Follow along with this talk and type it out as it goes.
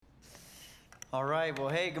All right, well,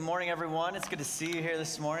 hey, good morning, everyone. It's good to see you here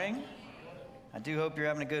this morning. I do hope you're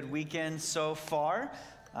having a good weekend so far.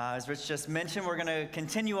 As Rich just mentioned, we're going to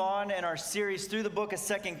continue on in our series through the book of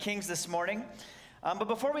 2 Kings this morning. But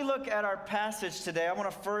before we look at our passage today, I want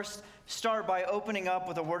to first start by opening up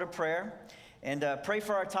with a word of prayer and pray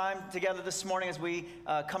for our time together this morning as we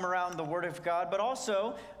come around the Word of God. But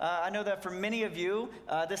also, I know that for many of you,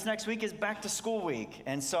 this next week is back to school week.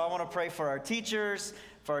 And so I want to pray for our teachers,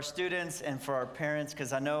 for our students, and for our parents,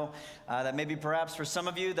 because I know that maybe perhaps for some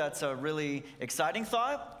of you that's a really exciting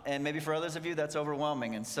thought, and maybe for others of you that's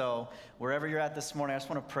overwhelming. And so wherever you're at this morning, I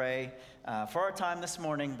just want to pray for our time this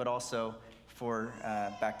morning, but also for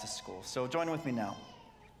back to school. So join with me now.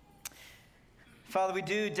 Father, we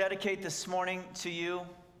do dedicate this morning to you.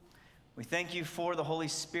 We thank you for the Holy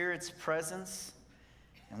Spirit's presence.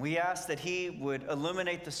 And we ask that he would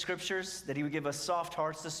illuminate the scriptures, that he would give us soft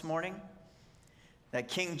hearts this morning, that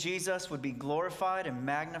King Jesus would be glorified and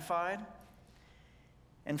magnified.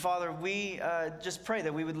 And Father, we just pray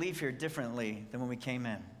that we would leave here differently than when we came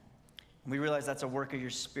in. We realize that's a work of your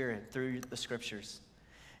Spirit through the scriptures.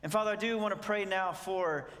 And Father, I do want to pray now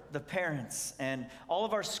for the parents and all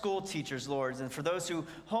of our school teachers, Lord, and for those who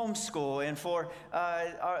homeschool, and for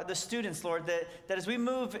the students, Lord, that as we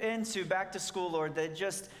move into back to school, Lord, that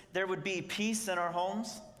just there would be peace in our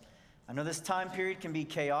homes. I know this time period can be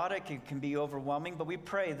chaotic, it can be overwhelming, but we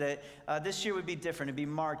pray that this year would be different. It'd be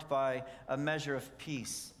marked by a measure of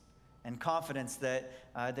peace and confidence that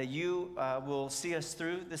you will see us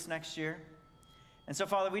through this next year. And so,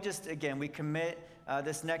 Father, we commit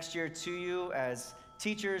this next year to you as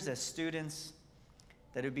teachers, as students,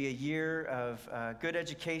 that it would be a year of good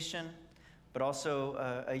education, but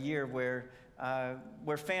also a year where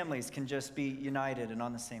families can just be united and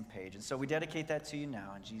on the same page. And so we dedicate that to you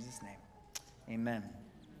now in Jesus' name. Amen.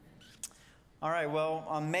 All right, well,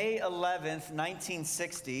 on May 11th,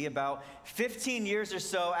 1960, about 15 years or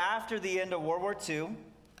so after the end of World War II,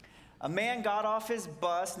 a man got off his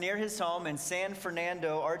bus near his home in San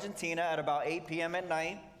Fernando, Argentina at about 8 p.m. at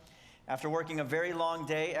night after working a very long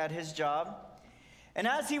day at his job. And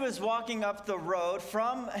as he was walking up the road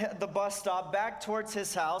from the bus stop back towards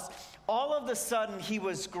his house, all of a sudden he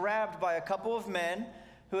was grabbed by a couple of men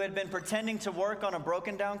who had been pretending to work on a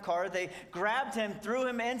broken down car. They grabbed him, threw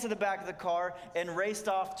him into the back of the car, and raced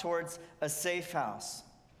off towards a safe house.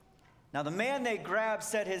 Now the man they grabbed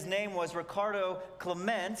said his name was Ricardo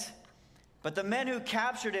Clement, but the men who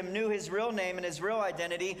captured him knew his real name and his real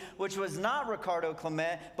identity, which was not Ricardo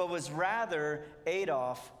Clement, but was rather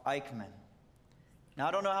Adolf Eichmann. Now,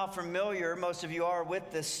 I don't know how familiar most of you are with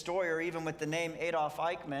this story or even with the name Adolf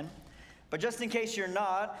Eichmann, but just in case you're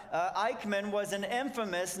not, Eichmann was an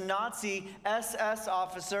infamous Nazi SS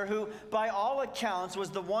officer who, by all accounts, was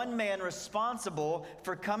the one man responsible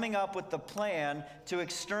for coming up with the plan to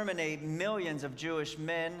exterminate millions of Jewish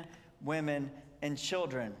men, women, and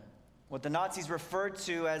children, what the Nazis referred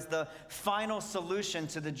to as the final solution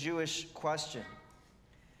to the Jewish question.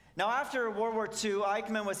 Now, after World War II,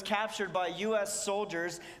 Eichmann was captured by U.S.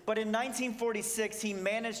 soldiers, but in 1946, he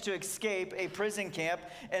managed to escape a prison camp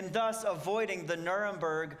and thus avoiding the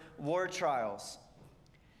Nuremberg war trials.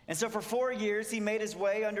 And so for 4 years, he made his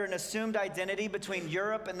way under an assumed identity between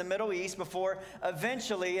Europe and the Middle East before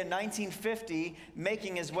eventually, in 1950,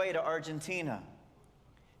 making his way to Argentina.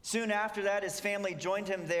 Soon after that, his family joined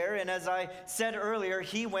him there, and as I said earlier,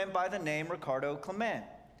 he went by the name Ricardo Clement.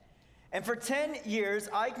 And for 10 years,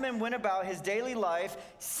 Eichmann went about his daily life,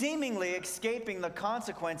 seemingly escaping the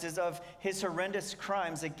consequences of his horrendous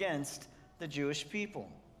crimes against the Jewish people.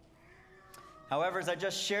 However, as I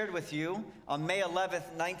just shared with you, on May 11th,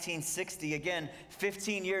 1960, again,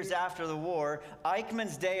 15 years after the war,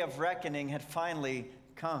 Eichmann's day of reckoning had finally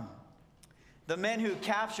come. The men who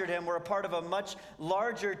captured him were a part of a much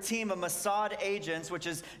larger team of Mossad agents, which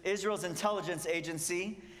is Israel's intelligence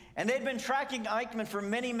agency. And they'd been tracking Eichmann for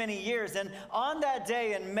many, many years. And on that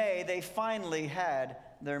day in May, they finally had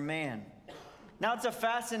their man. Now, it's a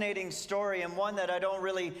fascinating story and one that I don't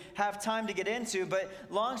really have time to get into. But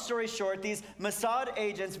long story short, these Mossad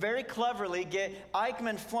agents very cleverly get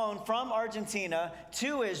Eichmann flown from Argentina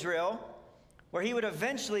to Israel, where he would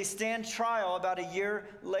eventually stand trial about a year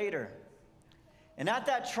later. And at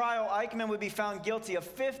that trial, Eichmann would be found guilty of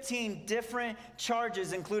 15 different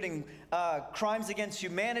charges, including crimes against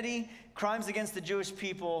humanity, crimes against the Jewish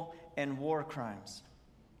people, and war crimes.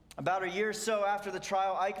 About a year or so after the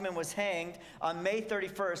trial, Eichmann was hanged on May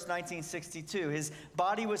 31st, 1962. His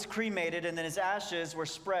body was cremated, and then his ashes were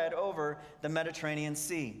spread over the Mediterranean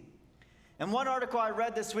Sea. And one article I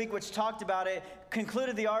read this week which talked about it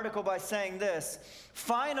concluded the article by saying this: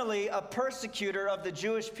 finally, a persecutor of the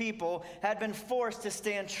Jewish people had been forced to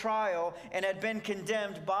stand trial and had been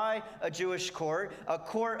condemned by a Jewish court, a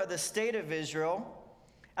court of the state of Israel.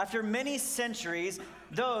 After many centuries,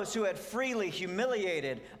 those who had freely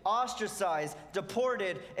humiliated, ostracized,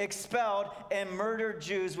 deported, expelled, and murdered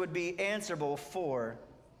Jews would be answerable for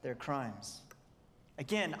their crimes.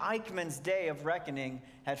 Again, Eichmann's day of reckoning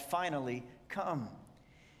had finally come.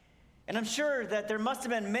 And I'm sure that there must have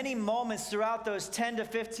been many moments throughout those 10 to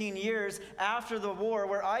 15 years after the war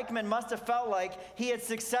where Eichmann must have felt like he had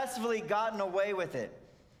successfully gotten away with it,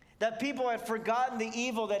 that people had forgotten the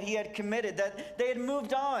evil that he had committed, that they had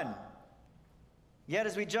moved on. Yet,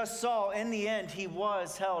 as we just saw, in the end, he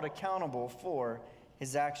was held accountable for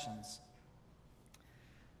his actions.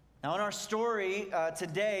 Now, in our story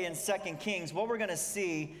today in 2 Kings, what we're going to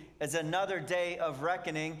see is another day of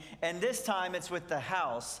reckoning, and this time it's with the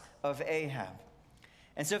house of Ahab.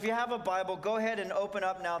 And so if you have a Bible, go ahead and open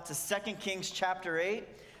up now to 2 Kings chapter 8.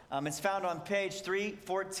 It's found on page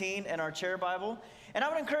 314 in our chair Bible. And I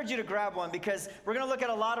would encourage you to grab one because we're going to look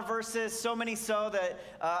at a lot of verses, so many so that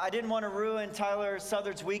I didn't want to ruin Tyler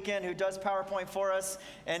Southard's weekend, who does PowerPoint for us.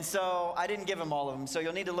 And so I didn't give him all of them. So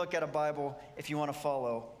you'll need to look at a Bible if you want to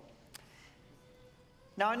follow.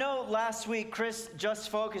 Now, I know last week Chris just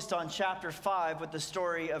focused on chapter 5 with the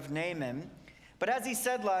story of Naaman. But as he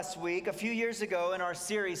said last week, a few years ago in our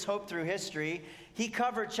series, Hope Through History, he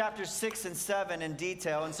covered chapters 6 and 7 in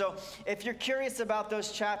detail. And so if you're curious about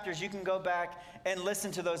those chapters, you can go back and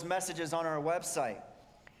listen to those messages on our website.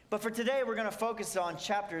 But for today, we're going to focus on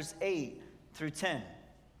chapters 8 through 10.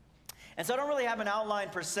 And so I don't really have an outline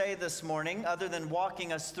per se this morning other than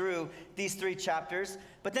walking us through these 3 chapters.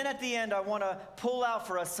 But then at the end, I want to pull out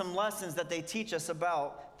for us some lessons that they teach us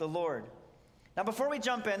about the Lord. Now, before we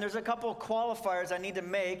jump in, there's a couple of qualifiers I need to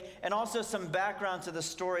make and also some background to the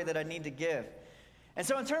story that I need to give. And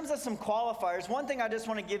so in terms of some qualifiers, one thing I just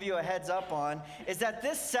want to give you a heads up on is that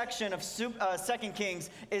this section of 2 Kings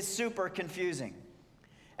is super confusing.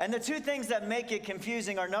 And the 2 things that make it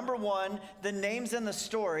confusing are, number 1, the names in the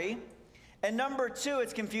story. And number 2,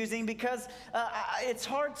 it's confusing because it's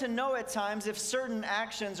hard to know at times if certain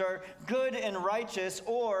actions are good and righteous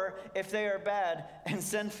or if they are bad and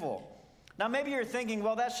sinful. Now, maybe you're thinking,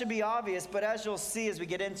 well, that should be obvious, but as you'll see as we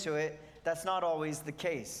get into it, that's not always the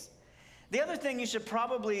case. The other thing you should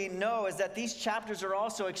probably know is that these chapters are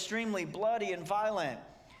also extremely bloody and violent.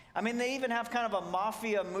 I mean, they even have kind of a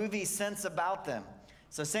mafia movie sense about them.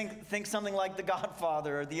 So think something like The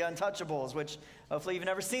Godfather or The Untouchables, which hopefully you've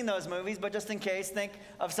never seen those movies, but just in case, think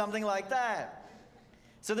of something like that.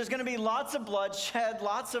 So there's going to be lots of bloodshed,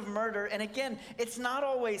 lots of murder, and again, it's not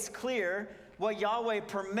always clear what Yahweh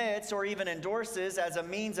permits or even endorses as a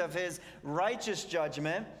means of his righteous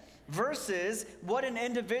judgment versus what an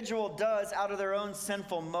individual does out of their own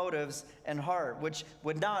sinful motives and heart, which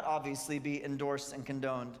would not obviously be endorsed and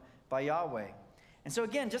condoned by Yahweh. And so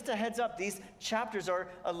again, just a heads up, these chapters are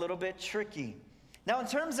a little bit tricky. Now, in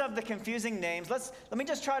terms of the confusing names, let me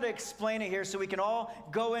just try to explain it here so we can all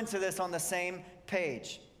go into this on the same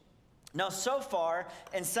page. Now, so far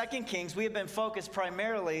in 2 Kings, we have been focused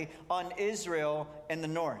primarily on Israel in the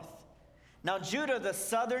north. Now, Judah, the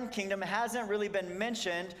southern kingdom, hasn't really been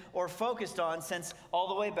mentioned or focused on since all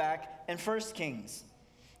the way back in 1 Kings.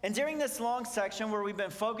 And during this long section where we've been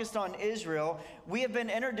focused on Israel, we have been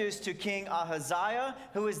introduced to King Ahaziah,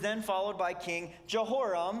 who is then followed by King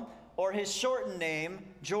Jehoram, or his shortened name,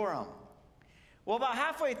 Joram. Well, about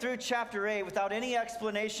halfway through chapter 8, without any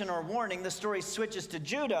explanation or warning, the story switches to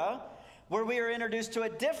Judah, where we are introduced to a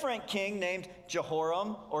different king named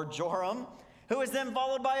Jehoram, or Joram, who is then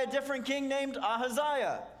followed by a different king named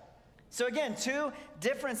Ahaziah. So again, 2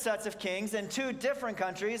 different sets of kings in 2 different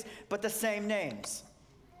countries, but the same names.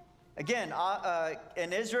 Again,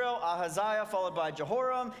 in Israel, Ahaziah followed by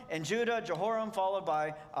Jehoram. In Judah, Jehoram followed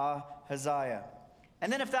by Ahaziah.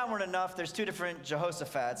 And then if that weren't enough, there's 2 different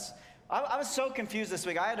Jehoshaphat's. I was so confused this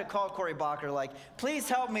week. I had to call Corey Bacher, like, please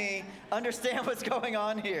help me understand what's going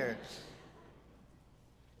on here.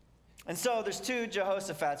 And so there's 2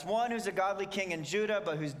 Jehoshaphat's. One who's a godly king in Judah,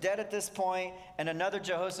 but who's dead at this point, and another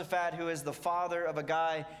Jehoshaphat who is the father of a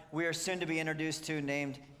guy we are soon to be introduced to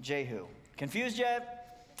named Jehu. Confused yet?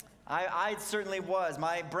 I certainly was.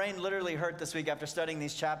 My brain literally hurt this week after studying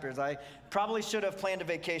these chapters. I probably should have planned a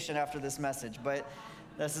vacation after this message, but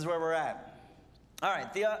this is where we're at. All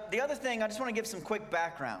right, the other thing, I just want to give some quick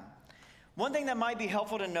background. One thing that might be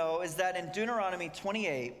helpful to know is that in Deuteronomy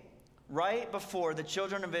 28, right before the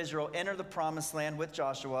children of Israel enter the promised land with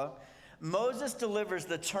Joshua, Moses delivers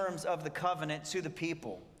the terms of the covenant to the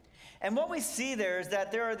people. And what we see there is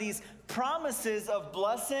that there are these promises of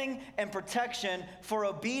blessing and protection for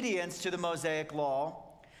obedience to the Mosaic law.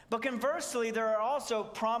 But conversely, there are also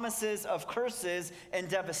promises of curses and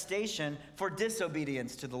devastation for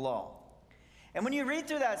disobedience to the law. And when you read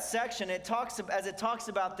through that section, as it talks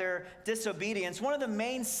about their disobedience, one of the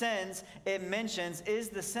main sins it mentions is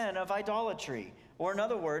the sin of idolatry, or in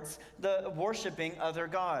other words, the worshiping other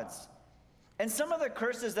gods. And some of the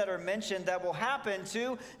curses that are mentioned that will happen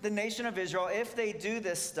to the nation of Israel if they do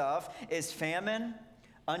this stuff is famine,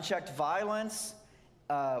 unchecked violence,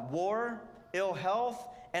 war, ill health,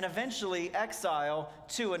 and eventually exile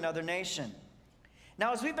to another nation.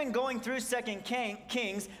 Now, as we've been going through 2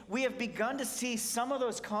 Kings, we have begun to see some of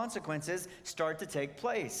those consequences start to take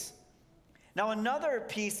place. Now, another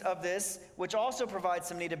piece of this, which also provides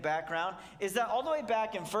some needed background, is that all the way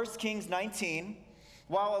back in 1 Kings 19,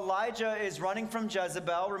 while Elijah is running from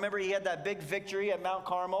Jezebel, remember he had that big victory at Mount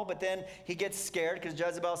Carmel, but then he gets scared because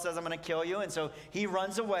Jezebel says, I'm going to kill you, and so he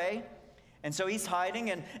runs away. And so he's hiding,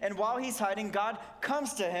 and while he's hiding, God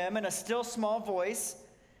comes to him in a still small voice.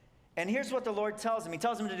 And here's what the Lord tells him. He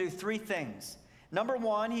tells him to do three things. Number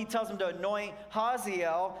one, he tells him to anoint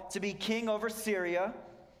Hazael to be king over Syria.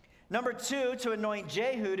 Number two, to anoint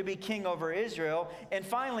Jehu to be king over Israel. And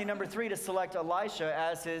finally, number three, to select Elisha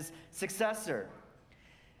as his successor.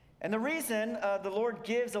 And the reason the Lord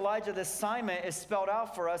gives Elijah this assignment is spelled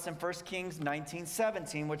out for us in 1 Kings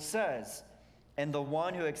 19:17, which says, and the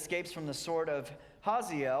one who escapes from the sword of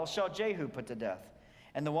Hazael shall Jehu put to death.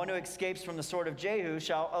 And the one who escapes from the sword of Jehu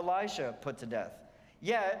shall Elisha put to death.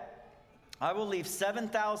 Yet I will leave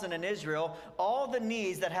 7,000 in Israel, all the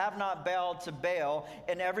knees that have not bowed to Baal,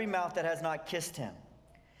 and every mouth that has not kissed him.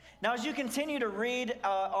 Now, as you continue to read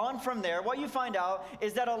on from there, what you find out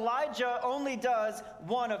is that Elijah only does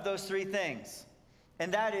one of those three things.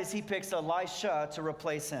 And that is he picks Elisha to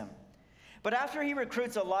replace him. But after he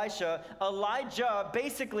recruits Elisha, Elijah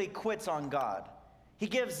basically quits on God. He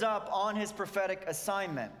gives up on his prophetic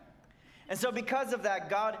assignment. And so because of that,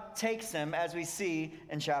 God takes him, as we see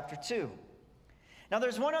in chapter 2. Now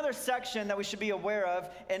there's one other section that we should be aware of,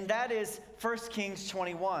 and that is 1 Kings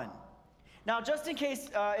 21. Now just in case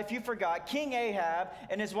if you forgot, King Ahab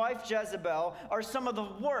and his wife Jezebel are some of the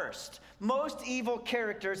worst, most evil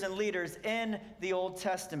characters and leaders in the Old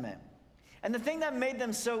Testament. And the thing that made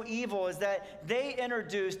them so evil is that they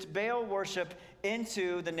introduced Baal worship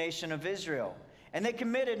into the nation of Israel. And they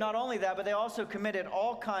committed not only that, but they also committed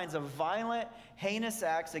all kinds of violent, heinous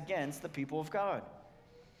acts against the people of God.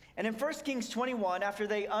 And in 1 Kings 21, after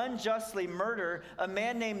they unjustly murder a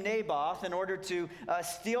man named Naboth in order to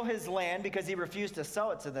steal his land because he refused to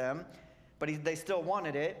sell it to them, but they still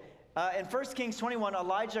wanted it, in 1 Kings 21,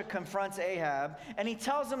 Elijah confronts Ahab, and he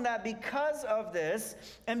tells him that because of this,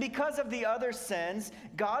 and because of the other sins,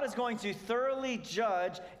 God is going to thoroughly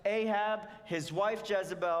judge Ahab, his wife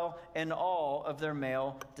Jezebel, and all of their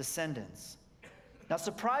male descendants. Now,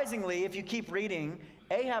 surprisingly, if you keep reading,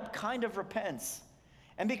 Ahab kind of repents.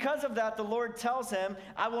 And because of that, the Lord tells him,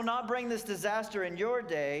 I will not bring this disaster in your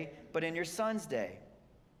day, but in your son's day.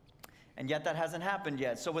 And yet that hasn't happened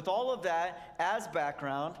yet. So with all of that as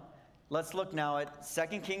background, let's look now at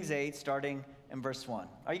 2 Kings 8, starting in verse 1.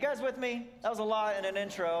 Are you guys with me? That was a lot in an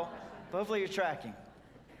intro, but hopefully you're tracking.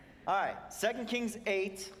 All right, 2 Kings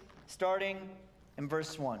 8, starting in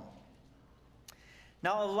verse 1.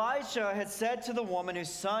 Now Elisha had said to the woman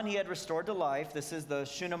whose son he had restored to life, this is the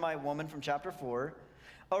Shunammite woman from chapter 4,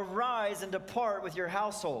 arise and depart with your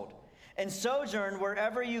household, and sojourn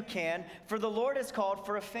wherever you can, for the Lord has called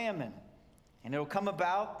for a famine, and it will come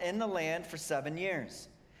about in the land for 7 years.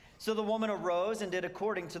 So the woman arose and did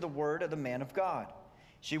according to the word of the man of God.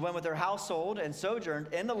 She went with her household and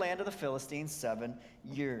sojourned in the land of the Philistines 7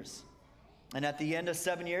 years. And at the end of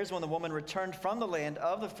 7 years, when the woman returned from the land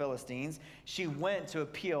of the Philistines, she went to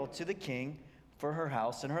appeal to the king for her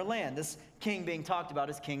house and her land. This king being talked about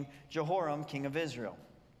is King Jehoram, king of Israel.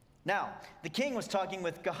 Now, the king was talking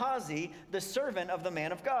with Gehazi, the servant of the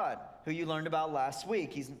man of God, who you learned about last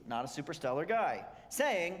week. He's not a super stellar guy,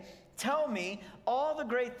 saying, tell me all the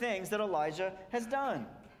great things that Elijah has done.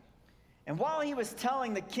 And while he was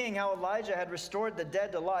telling the king how Elijah had restored the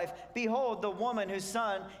dead to life, behold, the woman whose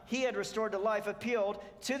son he had restored to life appealed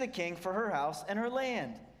to the king for her house and her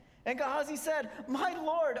land. And Gehazi said, my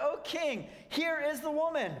lord, O king, here is the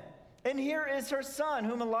woman, and here is her son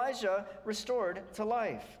whom Elijah restored to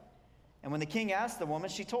life. And when the king asked the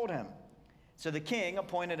woman, she told him. So the king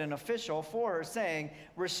appointed an official for her, saying,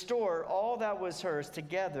 restore all that was hers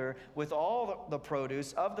together with all the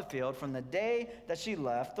produce of the field from the day that she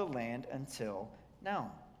left the land until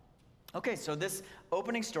now. Okay, so this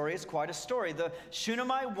opening story is quite a story. The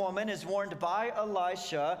Shunammite woman is warned by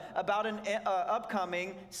Elisha about an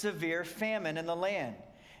upcoming severe famine in the land.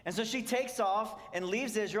 And so she takes off and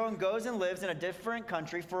leaves Israel and goes and lives in a different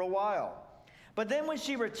country for a while. But then when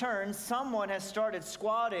she returns, someone has started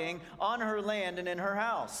squatting on her land and in her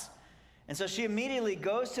house. And so she immediately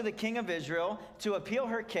goes to the king of Israel to appeal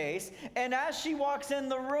her case. And as she walks in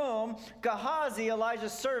the room, Gehazi,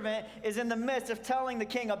 Elijah's servant, is in the midst of telling the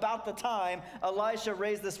king about the time Elisha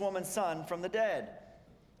raised this woman's son from the dead.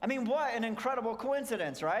 I mean, what an incredible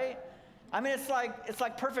coincidence, right? I mean, it's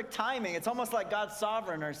like perfect timing. It's almost like God's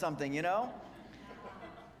sovereign or something, you know?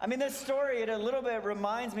 I mean, this story, it a little bit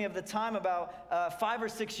reminds me of the time about 5 or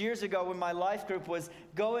 6 years ago when my life group was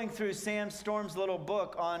going through Sam Storm's little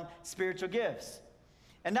book on spiritual gifts.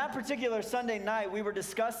 And that particular Sunday night, we were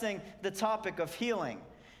discussing the topic of healing.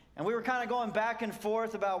 And we were kind of going back and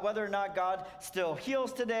forth about whether or not God still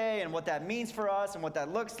heals today and what that means for us and what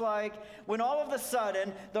that looks like. When all of a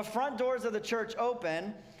sudden, the front doors of the church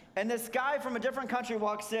open, and this guy from a different country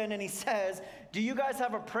walks in and he says, "Do you guys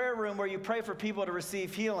have a prayer room where you pray for people to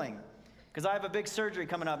receive healing? Because I have a big surgery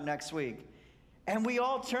coming up next week." And we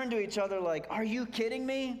all turned to each other like, "Are you kidding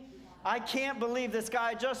me? I can't believe this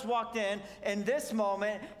guy just walked in this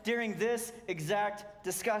moment during this exact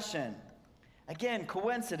discussion." Again,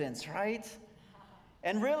 coincidence, right?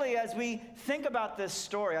 And really, as we think about this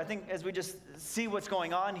story, I think as we just see what's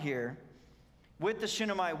going on here, with the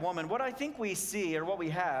Shunammite woman, what I think we see, or what we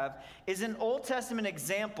have, is an Old Testament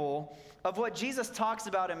example of what Jesus talks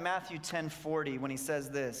about in Matthew 10:40 when he says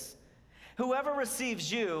this: "Whoever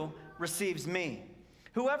receives you receives me.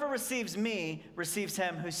 Whoever receives me receives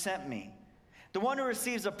him who sent me. The one who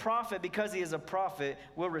receives a prophet because he is a prophet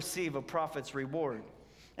will receive a prophet's reward.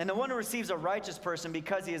 And the one who receives a righteous person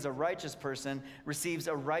because he is a righteous person receives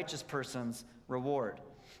a righteous person's reward.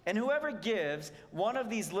 And whoever gives one of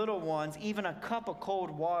these little ones even a cup of cold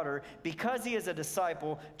water because he is a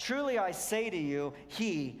disciple, truly I say to you,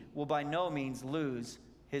 he will by no means lose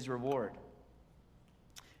his reward."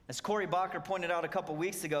 As Corey Bacher pointed out a couple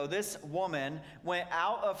weeks ago, this woman went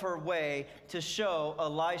out of her way to show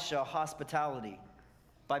Elisha hospitality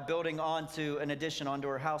by building an addition onto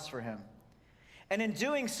her house for him. And in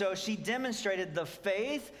doing so, she demonstrated the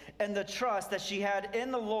faith and the trust that she had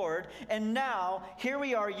in the Lord. And now, here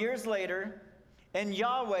we are years later, and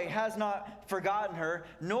Yahweh has not forgotten her,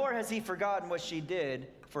 nor has he forgotten what she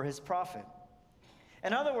did for his prophet.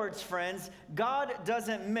 In other words, friends, God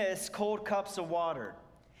doesn't miss cold cups of water.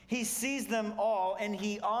 He sees them all, and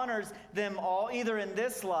he honors them all, either in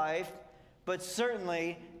this life, but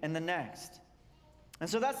certainly in the next. And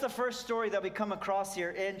so that's the first story that we come across here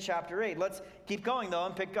in chapter 8. Let's keep going, though,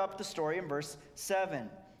 and pick up the story in verse 7.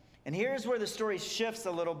 And here's where the story shifts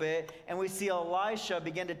a little bit, and we see Elisha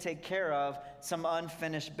begin to take care of some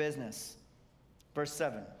unfinished business. Verse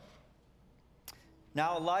 7.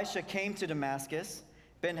 "Now Elisha came to Damascus.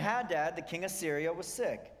 Ben-Hadad, the king of Syria, was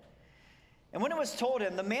sick. And when it was told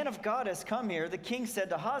him, 'The man of God has come here,' the king said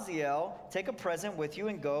to Hazael, 'Take a present with you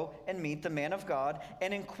and go and meet the man of God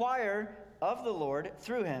and inquire of the Lord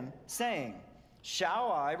through him, saying,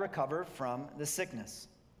 Shall I recover from the sickness?'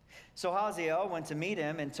 So Hazael went to meet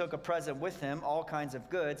him and took a present with him, all kinds of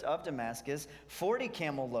goods of Damascus, 40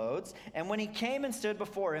 camel loads. And when he came and stood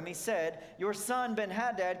before him, he said, 'Your son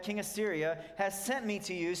Ben-Hadad, king of Syria, has sent me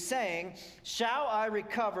to you, saying, Shall I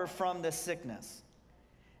recover from this sickness?'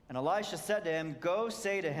 And Elisha said to him, 'Go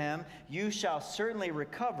say to him, you shall certainly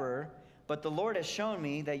recover, but the Lord has shown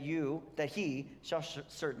me that he shall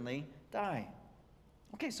certainly die.'"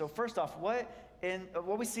 Okay, so first off, what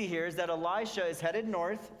we see here is that Elisha is headed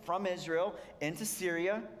north from Israel into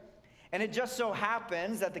Syria, and it just so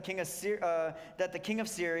happens that the king of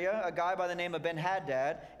Syria, a guy by the name of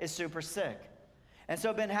Ben-Hadad, is super sick. And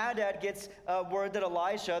so Ben-Hadad gets word that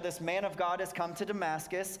Elisha, this man of God, has come to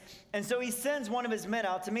Damascus, and so he sends one of his men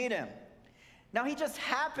out to meet him. Now, he just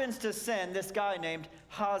happens to send this guy named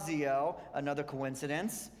Hazael, another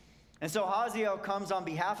coincidence. And so Hazael comes on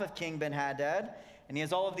behalf of King Ben-Hadad, and he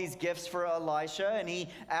has all of these gifts for Elisha, and he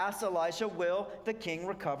asks Elisha, will the king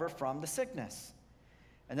recover from the sickness?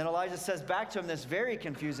 And then Elijah says back to him this very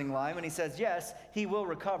confusing line when he says, yes, he will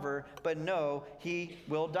recover, but no, he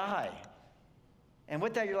will die. And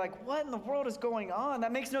with that, you're like, what in the world is going on?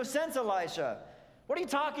 That makes no sense, Elisha. What are you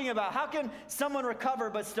talking about? How can someone recover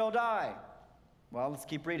but still die? Well, let's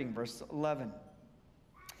keep reading, verse 11.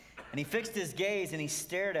 "And he fixed his gaze, and he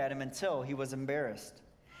stared at him until he was embarrassed.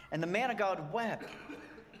 And the man of God wept.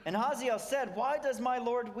 And Hazael said, 'Why does my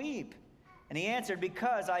Lord weep?' And he answered,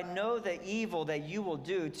 'Because I know the evil that you will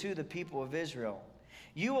do to the people of Israel.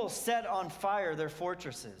 You will set on fire their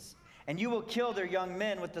fortresses, And you will kill their young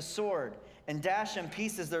men with the sword, and dash in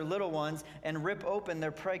pieces their little ones, and rip open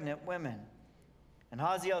their pregnant women. And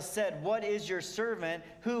Hazael said, what is your servant,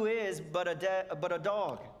 who is but a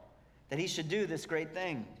dog, that he should do this great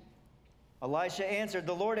thing? Elisha answered,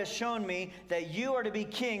 the Lord has shown me that you are to be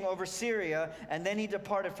king over Syria. And then he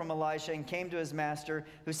departed from Elisha and came to his master,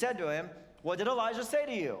 who said to him, what did Elijah say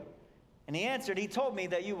to you? And he answered, he told me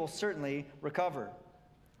that you will certainly recover.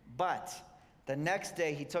 But the next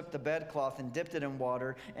day he took the bedcloth and dipped it in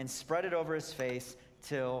water and spread it over his face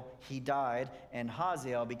till he died, and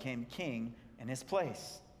Hazael became king in his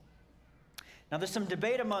place. Now there's some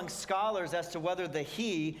debate among scholars as to whether the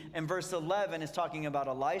he in verse 11 is talking about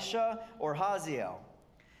Elisha or Hazael.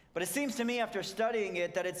 But it seems to me after studying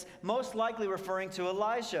it that it's most likely referring to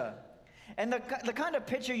Elijah. And the kind of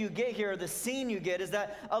picture you get here, the scene you get, is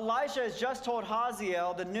that Elisha has just told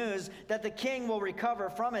Hazael the news that the king will recover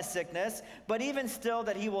from his sickness, but even still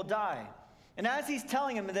that he will die. And as he's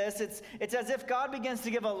telling him this, it's as if God begins to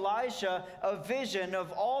give Elisha a vision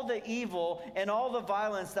of all the evil and all the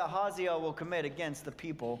violence that Hazael will commit against the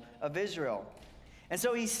people of Israel. And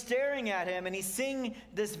so he's staring at him and he's seeing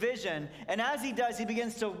this vision. And as he does, he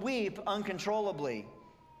begins to weep uncontrollably.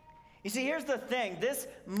 You see, here's the thing. This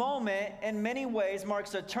moment, in many ways,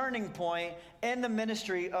 marks a turning point in the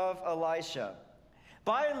ministry of Elisha.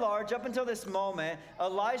 By and large, up until this moment,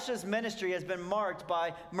 Elisha's ministry has been marked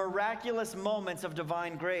by miraculous moments of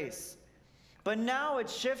divine grace. But now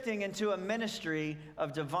it's shifting into a ministry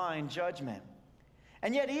of divine judgment.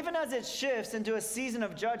 And yet, even as it shifts into a season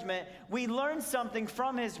of judgment, we learn something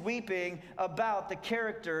from his weeping about the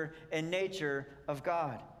character and nature of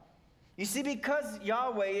God. You see, because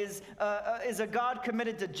Yahweh is a God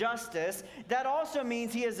committed to justice, that also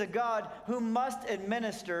means he is a God who must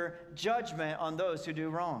administer judgment on those who do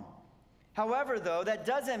wrong. However, though, that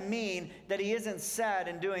doesn't mean that he isn't sad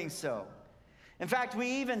in doing so. In fact, we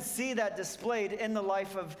even see that displayed in the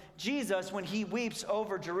life of Jesus when he weeps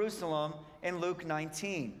over Jerusalem in Luke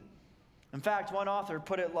 19. In fact, one author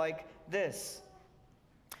put it like this.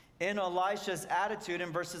 In Elisha's attitude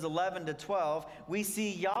in verses 11 to 12, we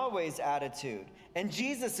see Yahweh's attitude and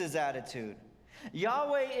Jesus' attitude.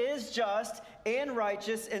 Yahweh is just and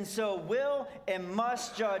righteous, and so will and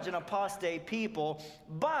must judge an apostate people,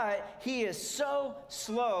 but he is so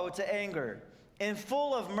slow to anger and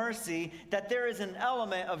full of mercy that there is an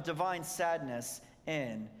element of divine sadness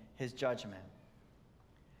in his judgment.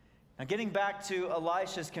 Now, getting back to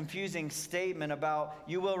Elisha's confusing statement about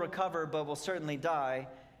you will recover but will certainly die,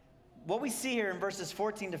 what we see here in verses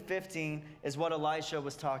 14 to 15 is what Elisha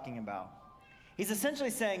was talking about. He's essentially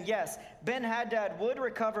saying, yes, Ben-Hadad would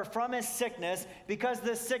recover from his sickness because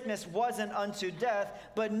this sickness wasn't unto death,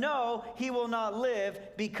 but no, he will not live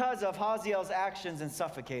because of Hazael's actions in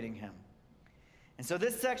suffocating him. And so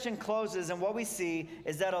this section closes, and what we see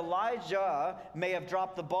is that Elijah may have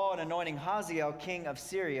dropped the ball in anointing Hazael king of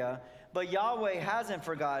Syria, but Yahweh hasn't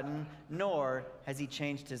forgotten, nor has he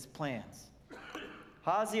changed his plans.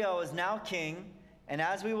 Hazael is now king, and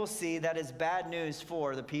as we will see, that is bad news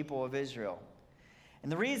for the people of Israel.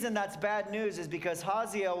 And the reason that's bad news is because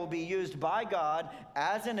Hazael will be used by God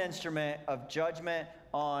as an instrument of judgment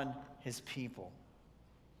on his people.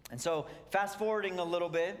 And so, fast forwarding a little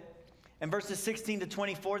bit, in verses 16 to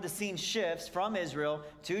 24, the scene shifts from Israel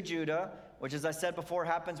to Judah, which, as I said before,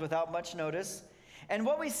 happens without much notice. And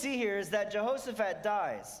what we see here is that Jehoshaphat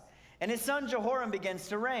dies, and his son Jehoram begins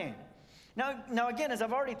to reign. Now again, as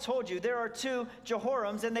I've already told you, there are two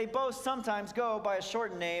Jehorams, and they both sometimes go by a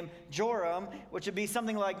shortened name, Joram, which would be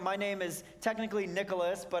something like, my name is technically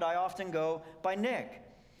Nicholas, but I often go by Nick.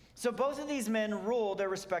 So both of these men ruled their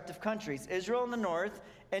respective countries, Israel in the north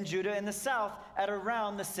and Judah in the south, at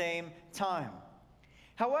around the same time.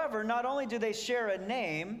 However, not only do they share a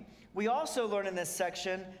name, we also learn in this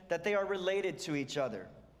section that they are related to each other.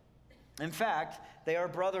 In fact, they are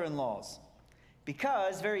brother-in-laws.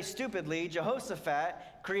 Because, very stupidly,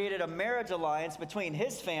 Jehoshaphat created a marriage alliance between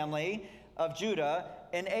his family of Judah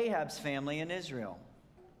and Ahab's family in Israel.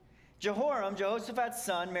 Jehoram, Jehoshaphat's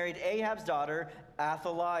son, married Ahab's daughter,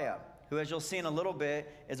 Athaliah, who, as you'll see in a little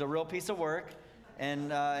bit, is a real piece of work.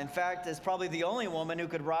 And in fact, is probably the only woman who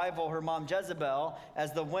could rival her mom Jezebel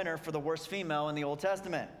as the winner for the worst female in the Old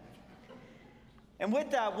Testament. And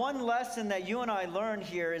with that, one lesson that you and I learn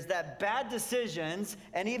here is that bad decisions,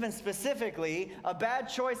 and even specifically a bad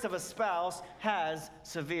choice of a spouse, has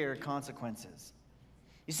severe consequences.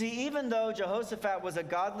 You see, even though Jehoshaphat was a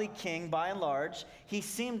godly king by and large, he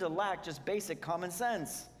seemed to lack just basic common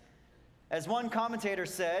sense. As one commentator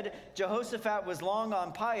said, Jehoshaphat was long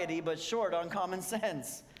on piety but short on common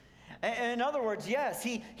sense. In other words, yes,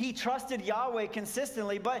 he trusted Yahweh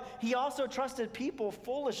consistently, but he also trusted people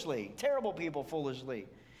foolishly, terrible people foolishly.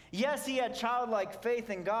 Yes, he had childlike faith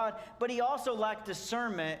in God, but he also lacked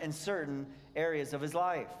discernment in certain areas of his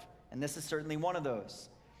life. And this is certainly one of those.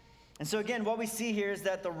 And so again, what we see here is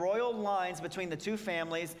that the royal lines between the two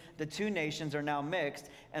families, the two nations, are now mixed.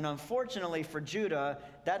 And unfortunately for Judah,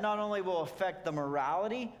 that not only will affect the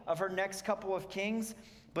morality of her next couple of kings,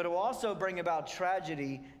 but it will also bring about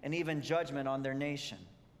tragedy and even judgment on their nation.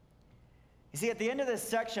 You see, at the end of this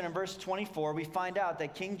section in verse 24, we find out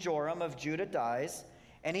that King Joram of Judah dies,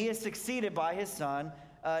 and he is succeeded by his son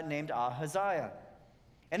named Ahaziah.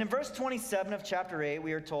 And in verse 27 of chapter 8,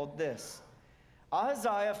 we are told this: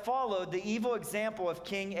 Ahaziah followed the evil example of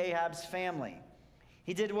King Ahab's family.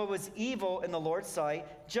 He did what was evil in the Lord's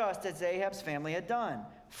sight, just as Ahab's family had done,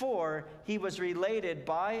 for he was related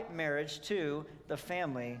by marriage to the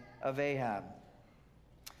family of Ahab.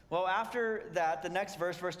 Well, after that, the next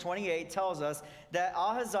verse, verse 28, tells us that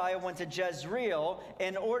Ahaziah went to Jezreel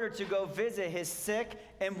in order to go visit his sick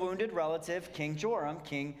and wounded relative, King Joram,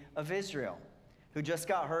 king of Israel, who just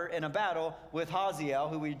got hurt in a battle with Hazael,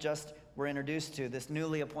 who we just were introduced to, this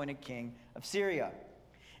newly appointed king of Syria.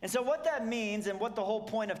 And so what that means, and what the whole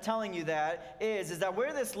point of telling you that is that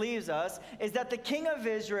where this leaves us is that the king of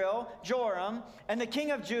Israel, Joram, and the king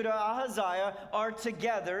of Judah, Ahaziah, are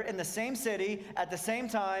together in the same city at the same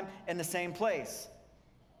time in the same place,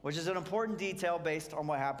 which is an important detail based on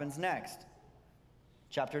what happens next.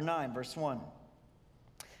 Chapter 9, verse 1.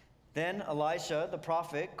 Then Elisha, the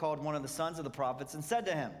prophet, called one of the sons of the prophets and said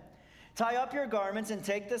to him, "Tie up your garments and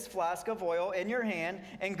take this flask of oil in your hand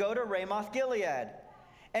and go to Ramoth Gilead.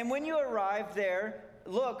 And when you arrive there,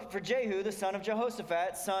 look for Jehu, the son of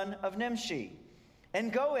Jehoshaphat, son of Nimshi,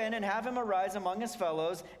 and go in and have him arise among his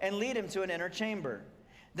fellows and lead him to an inner chamber.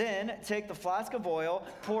 Then take the flask of oil,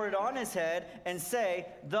 pour it on his head, and say,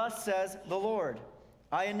 'Thus says the Lord,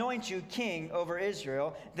 I anoint you king over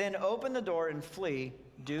Israel.' Then open the door and flee.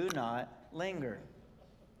 Do not linger."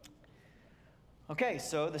 Okay,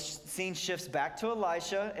 so the scene shifts back to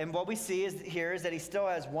Elisha, and what we see here is that he still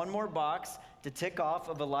has one more box to tick off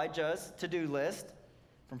of Elijah's to-do list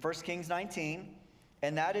from 1 Kings 19,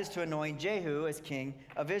 and that is to anoint Jehu as king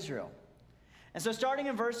of Israel. And so starting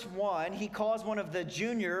in verse 1, he calls one of the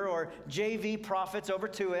junior or JV prophets over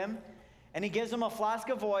to him, and he gives him a flask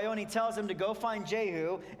of oil, and he tells him to go find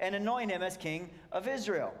Jehu and anoint him as king of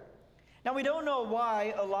Israel. Now, we don't know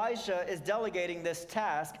why Elisha is delegating this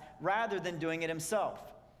task rather than doing it himself.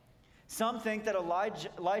 Some think that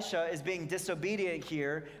Elisha is being disobedient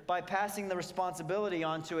here by passing the responsibility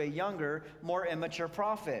on to a younger, more immature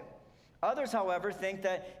prophet. Others, however, think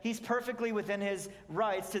that he's perfectly within his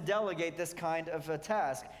rights to delegate this kind of a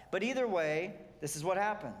task. But either way, this is what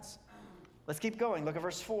happens. Let's keep going. Look at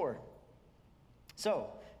verse 4.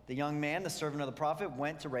 So, the young man, the servant of the prophet,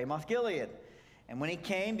 went to Ramoth Gilead. And when he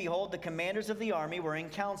came, behold, the commanders of the army were in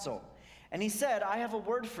council. And he said, "I have a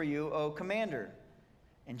word for you, O commander."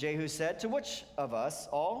 And Jehu said, "To which of us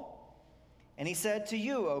all?" And he said, "To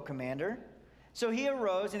you, O commander." So he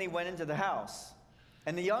arose and he went into the house.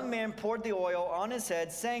 And the young man poured the oil on his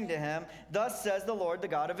head, saying to him, "Thus says the Lord, the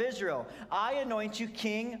God of Israel, I anoint you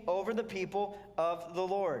king over the people of the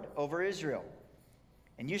Lord, over Israel.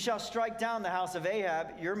 And you shall strike down the house of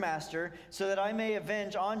Ahab, your master, so that I may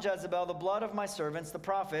avenge on Jezebel the blood of my servants, the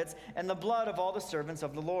prophets, and the blood of all the servants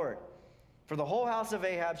of the Lord. For the whole house of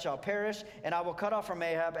Ahab shall perish, and I will cut off from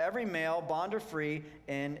Ahab every male, bond or free,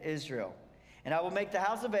 in Israel. And I will make the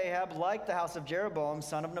house of Ahab like the house of Jeroboam,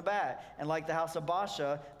 son of Nebat, and like the house of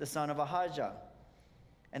Baasha, the son of Ahijah.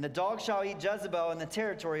 And the dogs shall eat Jezebel in the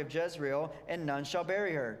territory of Jezreel, and none shall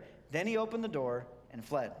bury her." Then he opened the door and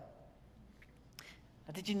fled.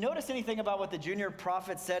 Now, did you notice anything about what the junior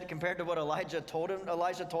prophet said compared to what Elijah told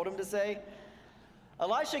him to say?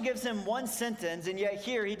 Elisha gives him one sentence, and yet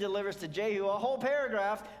here he delivers to Jehu a whole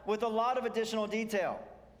paragraph with a lot of additional detail.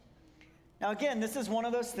 Now again, this is one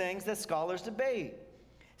of those things that scholars debate.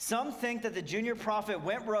 Some think that the junior prophet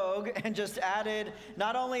went rogue and just added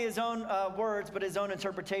not only his own words, but his own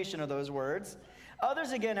interpretation of those words.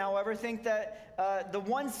 Others again, however, think that the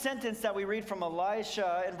one sentence that we read from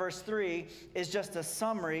Elisha in verse 3 is just a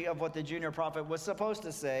summary of what the junior prophet was supposed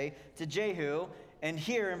to say to Jehu. And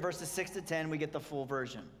here in verses 6 to 10, we get the full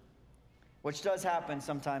version, which does happen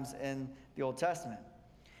sometimes in the Old Testament.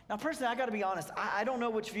 Now, personally, I got to be honest. I don't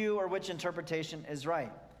know which view or which interpretation is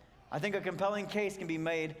right. I think a compelling case can be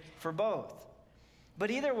made for both.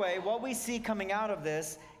 But either way, what we see coming out of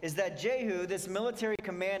this is that Jehu, this military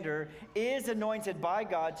commander, is anointed by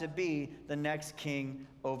God to be the next king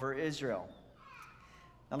over Israel.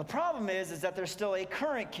 Now the problem is that there's still a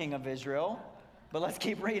current king of Israel, but let's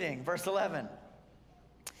keep reading. Verse 11.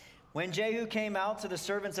 When Jehu came out to the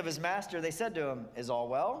servants of his master, they said to him, "Is all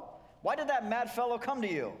well? Why did that mad fellow come to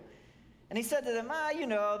you?" And he said to them,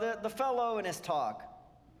 the fellow and his talk.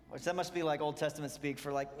 Which that must be like Old Testament speak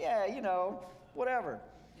for like, whatever.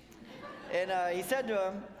 And he said to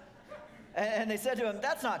him, and they said to him,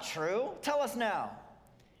 "That's not true. Tell us now."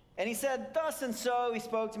 And he said, "Thus and so he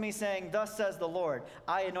spoke to me, saying, Thus says the Lord,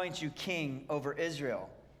 I anoint you king over Israel."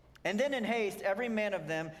 And then in haste, every man of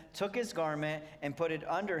them took his garment and put it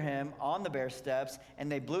under him on the bare steps,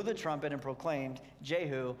 and they blew the trumpet and proclaimed,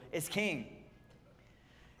 "Jehu is king."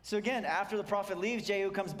 So again, after the prophet leaves,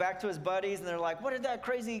 Jehu comes back to his buddies, and they're like, "What did that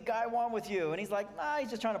crazy guy want with you?" And he's like, he's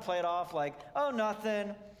just trying to play it off like, "Oh,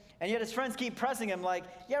 nothing." And yet his friends keep pressing him like,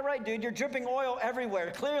 "Yeah, right, dude, you're dripping oil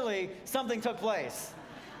everywhere. Clearly, something took place."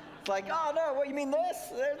 It's like, "Oh, no, what, you mean this?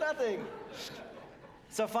 There's nothing."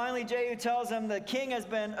 So finally, Jehu tells him the king has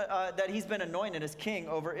been, that he's been anointed as king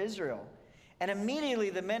over Israel. And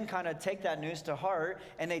immediately the men kind of take that news to heart,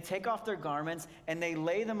 and they take off their garments, and they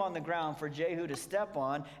lay them on the ground for Jehu to step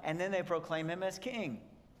on, and then they proclaim him as king.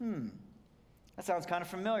 That sounds kind of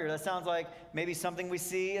familiar. That sounds like maybe something we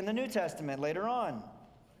see in the New Testament later on.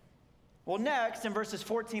 Well, next, in verses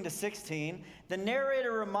 14 to 16, the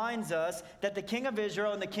narrator reminds us that the king of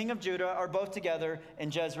Israel and the king of Judah are both together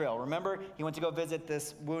in Jezreel. Remember, he went to go visit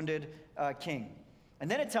this wounded king. And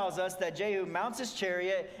then it tells us that Jehu mounts his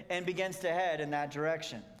chariot and begins to head in that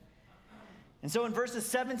direction. And so in verses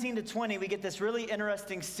 17 to 20, we get this really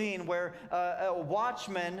interesting scene where a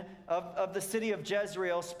watchman of the city of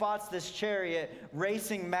Jezreel spots this chariot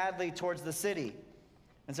racing madly towards the city.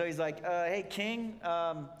 And so he's like, "Hey, king,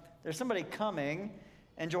 there's somebody coming."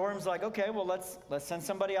 And Jehoram's like, "Okay, well, let's send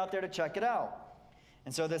somebody out there to check it out."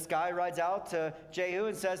 And so this guy rides out to Jehu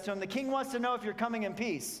and says to him, "The king wants to know if you're coming in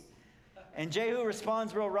peace." And Jehu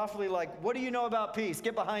responds real roughly like, "What do you know about peace?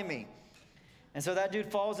 Get behind me." And so that dude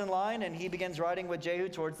falls in line, and he begins riding with Jehu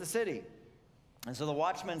towards the city. And so the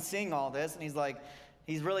watchman's seeing all this, and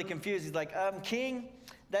he's really confused. He's like, "King,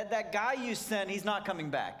 that guy you sent, he's not coming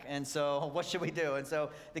back. And so what should we do?" And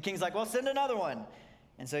so the king's like, "Well, send another one."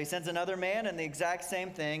 And so he sends another man, and the exact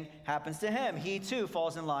same thing happens to him. He too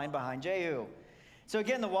falls in line behind Jehu. So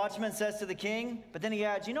again, the watchman says to the king, but then he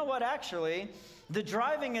adds, "You know what, actually, the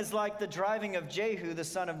driving is like the driving of Jehu, the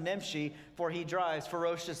son of Nimshi, for he drives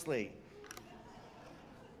ferociously."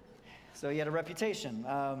 So he had a reputation.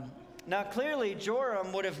 Now, clearly,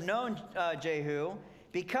 Joram would have known Jehu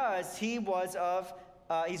because he's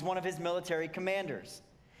one of his military commanders.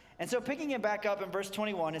 And so picking it back up in verse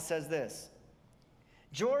 21, it says this.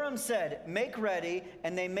 Joram said, "Make ready,"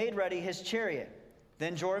 and they made ready his chariot.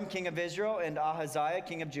 Then Joram, king of Israel, and Ahaziah,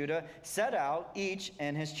 king of Judah, set out, each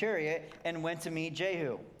in his chariot, and went to meet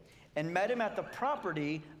Jehu, and met him at the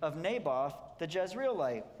property of Naboth the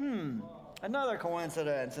Jezreelite. Another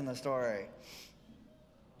coincidence in the story.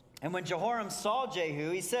 And when Jehoram saw Jehu,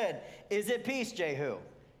 he said, "Is it peace, Jehu?"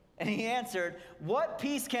 And he answered, "What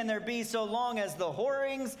peace can there be so long as the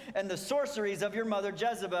whorings and the sorceries of your mother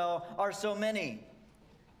Jezebel are so many?"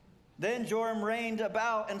 Then Joram reined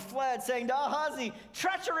about and fled, saying to Ahazi,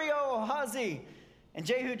 "Treachery, O Ahazi!" And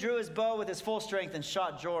Jehu drew his bow with his full strength and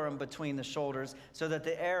shot Joram between the shoulders, so that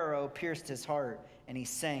the arrow pierced his heart, and he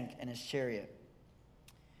sank in his chariot.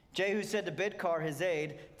 Jehu said to Bidkar, his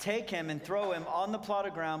aide, "Take him and throw him on the plot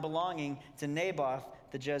of ground belonging to Naboth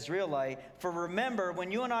the Jezreelite. For remember,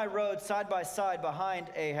 when you and I rode side by side behind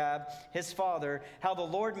Ahab, his father, how the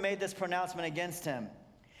Lord made this pronouncement against him.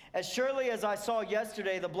 As surely as I saw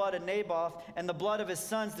yesterday the blood of Naboth and the blood of his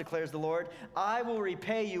sons, declares the Lord, I will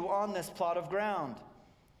repay you on this plot of ground.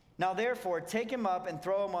 Now therefore, take him up and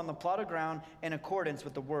throw him on the plot of ground in accordance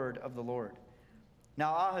with the word of the Lord."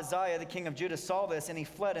 Now Ahaziah, the king of Judah, saw this, and he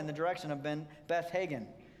fled in the direction of Beth-Hagen.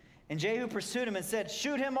 And Jehu pursued him and said,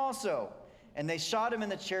 "Shoot him also." And they shot him in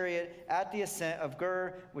the chariot at the ascent of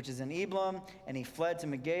Gur, which is in Eblam, and he fled to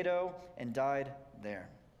Megiddo and died there.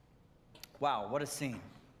 Wow, what a scene.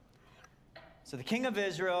 So the king of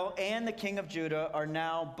Israel and the king of Judah are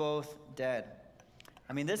now both dead.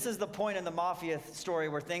 I mean, this is the point in the mafia story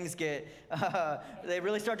where things get, they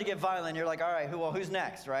really start to get violent. You're like, all right, who's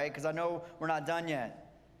next, right? Because I know we're not done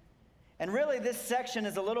yet. And really, this section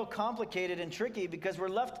is a little complicated and tricky because we're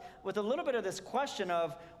left with a little bit of this question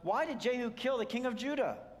of, why did Jehu kill the king of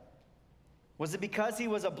Judah? Was it because he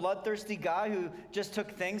was a bloodthirsty guy who just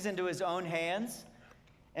took things into his own hands?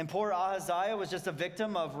 And poor Ahaziah was just a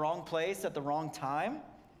victim of wrong place at the wrong time?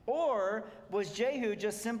 Or was Jehu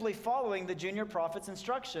just simply following the junior prophet's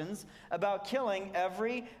instructions about killing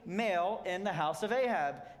every male in the house of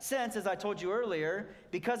Ahab? Since, as I told you earlier,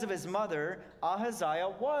 because of his mother, Ahaziah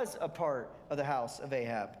was a part of the house of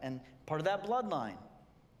Ahab and part of that bloodline.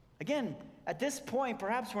 Again, at this point,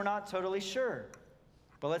 perhaps we're not totally sure.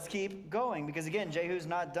 But let's keep going because, again, Jehu's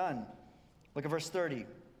not done. Look at verse 30.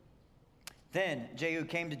 Then Jehu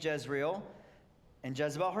came to Jezreel, and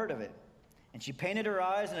Jezebel heard of it. And she painted her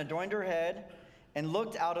eyes and adorned her head and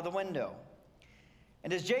looked out of the window.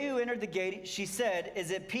 And as Jehu entered the gate, she said,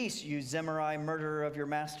 "Is it peace, you Zimri, murderer of your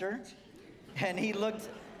master?" And he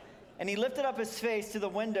lifted up his face to the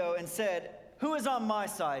window and said, "Who is on my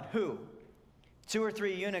side? Who?" 2 or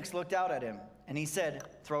 3 eunuchs looked out at him, and he said,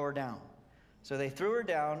 "Throw her down." So they threw her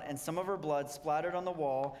down, and some of her blood splattered on the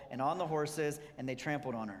wall and on the horses, and they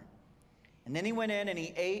trampled on her. And then he went in and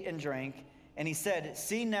he ate and drank. And he said,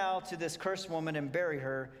 "See now to this cursed woman and bury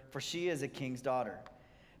her, for she is a king's daughter."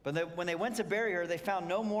 But when they went to bury her, they found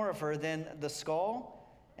no more of her than the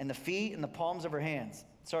skull and the feet and the palms of her hands.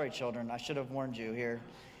 Sorry, children, I should have warned you here.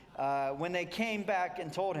 When they came back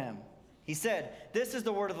and told him, he said, "This is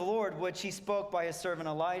the word of the Lord, which he spoke by his servant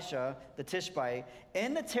Elisha, the Tishbite.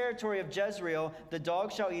 In the territory of Jezreel, the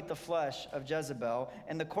dog shall eat the flesh of Jezebel,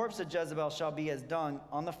 and the corpse of Jezebel shall be as dung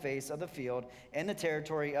on the face of the field in the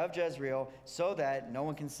territory of Jezreel, so that no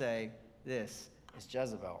one can say, 'This is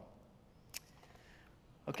Jezebel.'"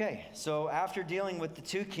 Okay, so after dealing with the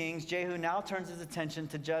 2 kings, Jehu now turns his attention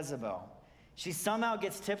to Jezebel. She somehow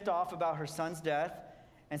gets tipped off about her son's death,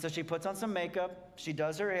 and so she puts on some makeup, she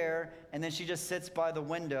does her hair, and then she just sits by the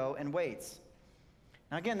window and waits.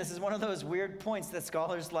 Now again, this is one of those weird points that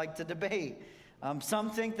scholars like to debate.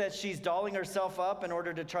 Some think that she's dolling herself up in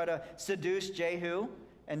order to try to seduce Jehu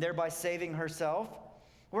and thereby saving herself.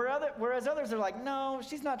 Whereas others are like, no,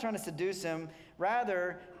 she's not trying to seduce him.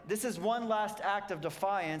 Rather, this is one last act of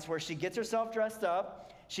defiance where she gets herself dressed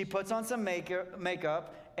up, she puts on some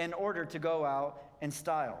makeup in order to go out in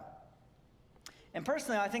style. And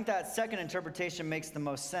personally, I think that second interpretation makes the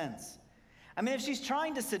most sense. I mean, if she's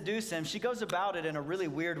trying to seduce him, she goes about it in a really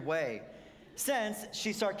weird way. Since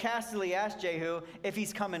she sarcastically asked Jehu if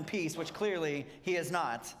he's come in peace, which clearly he is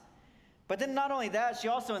not. But then not only that, she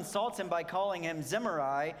also insults him by calling him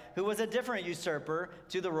Zimri, who was a different usurper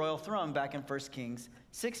to the royal throne back in 1 Kings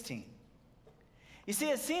 16. You see,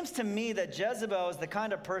 it seems to me that Jezebel is the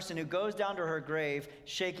kind of person who goes down to her grave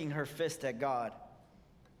shaking her fist at God.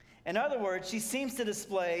 In other words, she seems to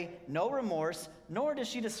display no remorse, nor does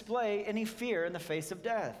she display any fear in the face of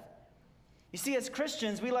death. You see, as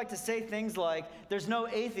Christians, we like to say things like, "There's no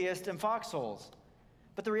atheist in foxholes."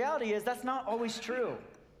 But the reality is that's not always true.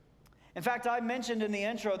 In fact, I mentioned in the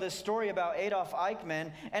intro this story about Adolf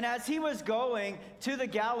Eichmann, and as he was going to the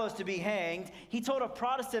gallows to be hanged, he told a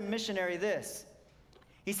Protestant missionary this.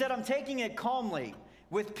 He said, "I'm taking it calmly,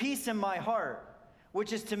 with peace in my heart,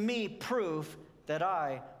 which is to me proof that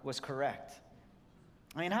I was correct."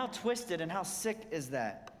 I mean, how twisted and how sick is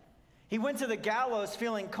that? He went to the gallows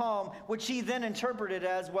feeling calm, which he then interpreted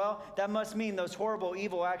as, well, that must mean those horrible,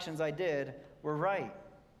 evil actions I did were right.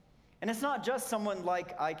 And it's not just someone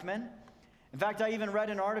like Eichmann. In fact, I even read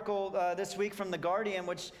an article this week from The Guardian,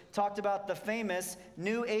 which talked about the famous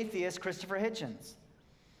new atheist Christopher Hitchens.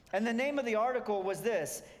 And the name of the article was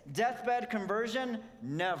this: "Deathbed Conversion?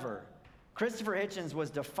 Never. Christopher Hitchens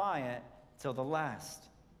was defiant till the last."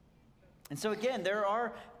 And so again, there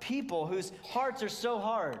are people whose hearts are so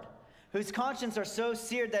hard, whose conscience are so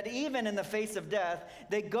seared that even in the face of death,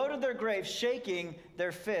 they go to their grave shaking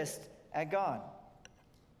their fist at God.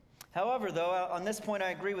 However, though, on this point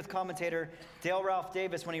I agree with commentator Dale Ralph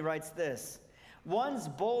Davis when he writes this: "One's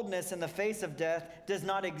boldness in the face of death does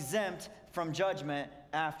not exempt from judgment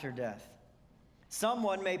after death.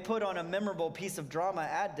 Someone may put on a memorable piece of drama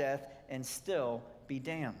at death and still be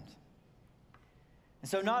damned." And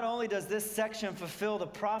so not only does this section fulfill the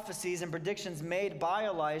prophecies and predictions made by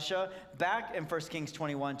Elisha back in 1 Kings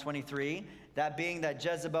 21:23, that being that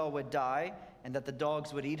Jezebel would die and that the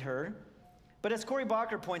dogs would eat her, but as Corey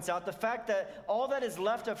Bacher points out, the fact that all that is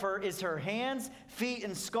left of her is her hands, feet,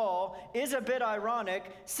 and skull is a bit ironic,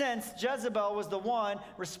 since Jezebel was the one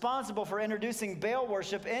responsible for introducing Baal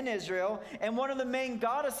worship in Israel, and one of the main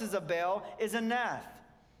goddesses of Baal is Anath,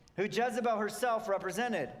 who Jezebel herself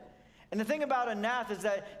represented. And the thing about Anath is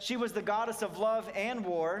that she was the goddess of love and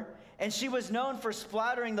war, and she was known for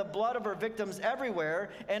splattering the blood of her victims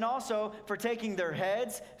everywhere, and also for taking their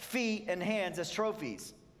heads, feet, and hands as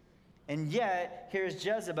trophies. And yet, here's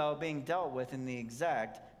Jezebel being dealt with in the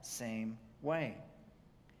exact same way.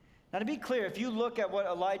 Now, to be clear, if you look at what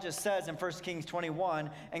Elijah says in 1 Kings 21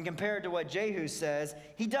 and compare it to what Jehu says,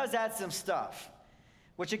 he does add some stuff.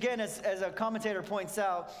 Which again, as a commentator points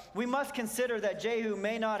out, we must consider that Jehu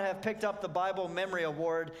may not have picked up the Bible Memory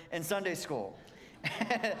Award in Sunday school.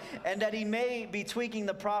 And that he may be tweaking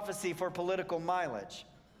the prophecy for political mileage.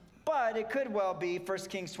 But it could well be 1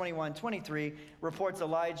 Kings 21:23 reports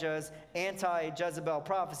Elijah's anti-Jezebel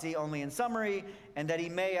prophecy only in summary, and that he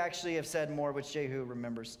may actually have said more, which Jehu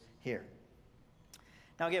remembers here.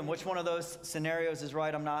 Now again, which one of those scenarios is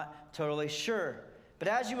right, I'm not totally sure. But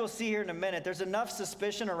as you will see here in a minute, there's enough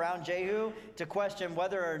suspicion around Jehu to question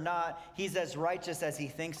whether or not he's as righteous as he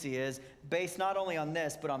thinks he is, based not only on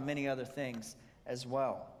this, but on many other things as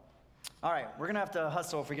well. All right, we're going to have to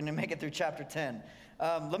hustle if we're going to make it through chapter 10.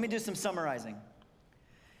 Let me do some summarizing.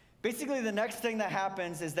 Basically, the next thing that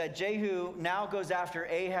happens is that Jehu now goes after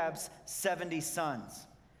Ahab's 70 sons.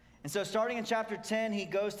 And so starting in chapter 10, he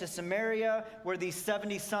goes to Samaria where these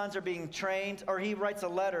 70 sons are being trained, or he writes a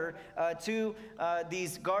letter to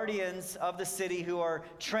these guardians of the city who are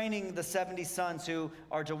training the 70 sons who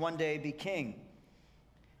are to one day be king.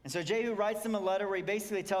 And so Jehu writes them a letter where he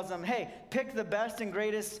basically tells them, hey, pick the best and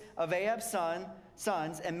greatest of Ahab's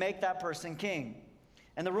sons and make that person king.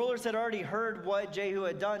 And the rulers had already heard what Jehu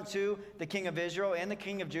had done to the king of Israel and the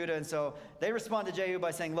king of Judah. And so they respond to Jehu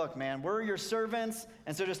by saying, look, man, we're your servants,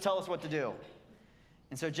 and so just tell us what to do.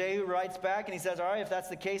 And so Jehu writes back and he says, all right, if that's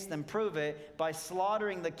the case, then prove it by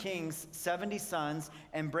slaughtering the king's 70 sons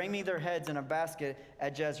and bring me their heads in a basket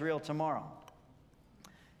at Jezreel tomorrow.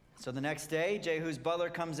 So the next day, Jehu's butler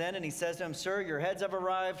comes in and he says to him, sir, your heads have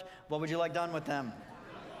arrived. What would you like done with them?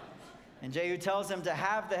 And Jehu tells him to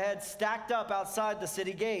have the heads stacked up outside the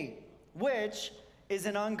city gate, which is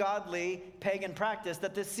an ungodly pagan practice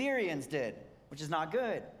that the Syrians did, which is not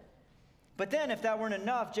good. But then, if that weren't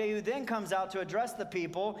enough, Jehu then comes out to address the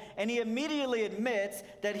people, and he immediately admits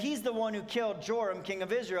that he's the one who killed Joram, king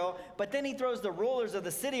of Israel, but then he throws the rulers of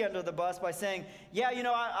the city under the bus by saying, yeah, you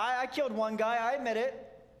know, I killed one guy, I admit it,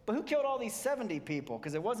 but who killed all these 70 people?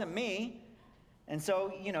 Because it wasn't me. And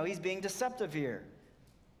so, you know, he's being deceptive here.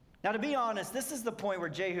 Now, to be honest, this is the point where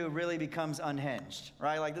Jehu really becomes unhinged,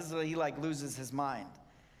 right? Like, this is where he, loses his mind.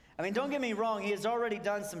 I mean, don't get me wrong. He has already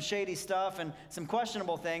done some shady stuff and some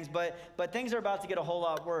questionable things, but things are about to get a whole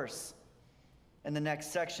lot worse in the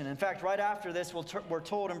next section. In fact, right after this, we're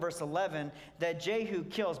told in verse 11 that Jehu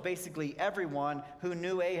kills basically everyone who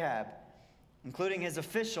knew Ahab, including his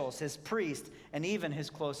officials, his priests, and even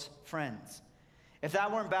his close friends. If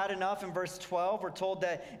that weren't bad enough, in verse 12, we're told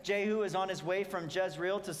that Jehu is on his way from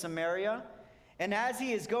Jezreel to Samaria. And as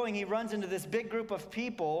he is going, he runs into this big group of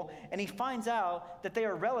people, and he finds out that they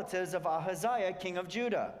are relatives of Ahaziah, king of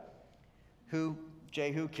Judah, who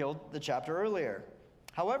Jehu killed the chapter earlier.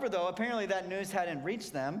 However, though, apparently that news hadn't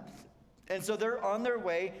reached them, and so they're on their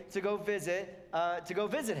way to go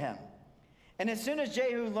visit him. And as soon as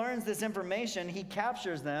Jehu learns this information, he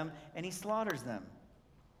captures them and he slaughters them.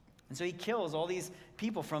 And so he kills all these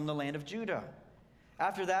people from the land of Judah.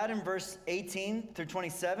 After that, in verse 18 through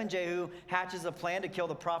 27, Jehu hatches a plan to kill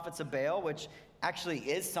the prophets of Baal, which actually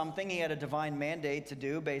is something he had a divine mandate to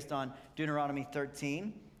do based on Deuteronomy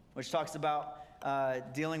 13, which talks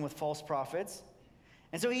about dealing with false prophets.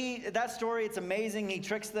 And so that story, it's amazing. He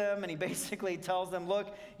tricks them and he basically tells them,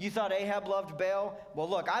 look, you thought Ahab loved Baal? Well,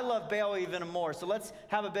 look, I love Baal even more. So let's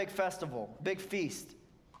have a big festival, big feast.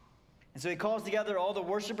 And so he calls together all the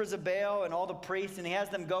worshipers of Baal and all the priests, and he has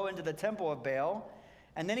them go into the temple of Baal.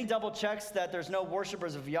 And then he double checks that there's no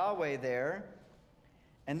worshipers of Yahweh there.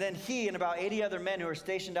 And then he and about 80 other men who are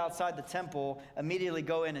stationed outside the temple immediately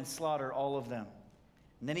go in and slaughter all of them.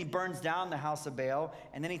 And then he burns down the house of Baal,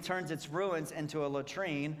 and then he turns its ruins into a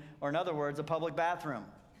latrine, or in other words, a public bathroom.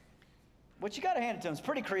 Which you got to hand it to him. It's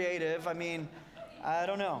pretty creative. I mean, I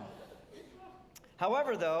don't know.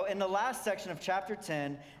 However, though, in the last section of chapter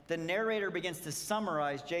 10, the narrator begins to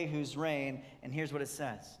summarize Jehu's reign, and here's what it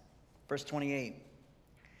says. Verse 28.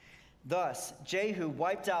 Thus, Jehu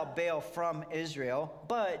wiped out Baal from Israel,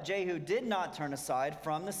 but Jehu did not turn aside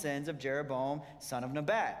from the sins of Jeroboam, son of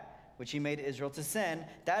Nebat, which he made Israel to sin,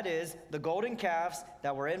 that is, the golden calves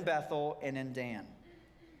that were in Bethel and in Dan.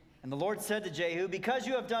 And the Lord said to Jehu, because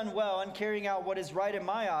you have done well in carrying out what is right in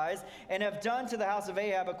my eyes, and have done to the house of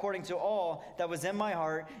Ahab according to all that was in my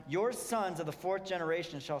heart, your sons of the fourth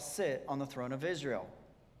generation shall sit on the throne of Israel.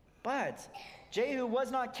 But Jehu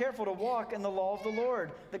was not careful to walk in the law of the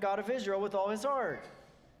Lord, the God of Israel, with all his heart.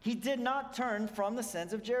 He did not turn from the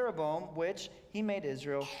sins of Jeroboam, which he made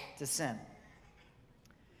Israel to sin.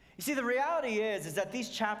 You see, the reality is that these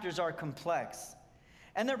chapters are complex.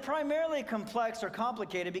 And they're primarily complex or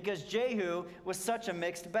complicated because Jehu was such a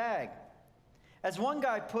mixed bag. As one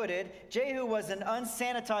guy put it, Jehu was an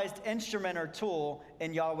unsanitized instrument or tool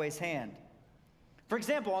in Yahweh's hand. For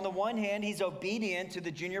example, on the one hand, he's obedient to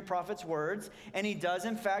the junior prophet's words, and he does,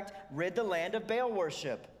 in fact, rid the land of Baal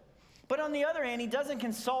worship. But on the other hand, he doesn't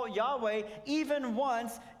consult Yahweh even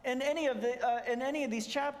once in any of these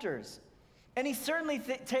chapters. And he certainly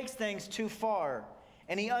takes things too far,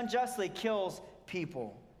 and he unjustly kills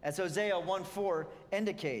people, as Hosea 1:4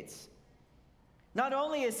 indicates. Not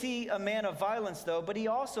only is he a man of violence, though, but he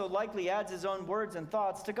also likely adds his own words and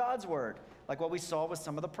thoughts to God's word, like what we saw with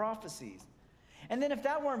some of the prophecies. And then if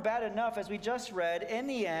that weren't bad enough, as we just read, in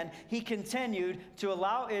the end, he continued to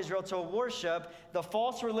allow Israel to worship the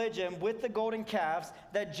false religion with the golden calves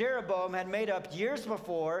that Jeroboam had made up years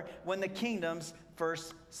before when the kingdoms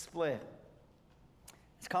first split.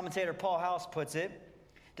 As commentator Paul House puts it,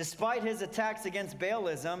 despite his attacks against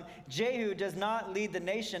Baalism, Jehu does not lead the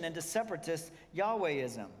nation into separatist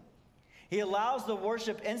Yahwehism. He allows the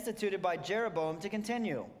worship instituted by Jeroboam to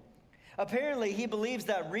continue. Apparently, he believes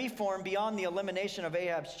that reform beyond the elimination of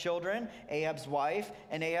Ahab's children, Ahab's wife,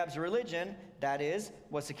 and Ahab's religion, that is,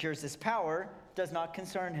 what secures his power, does not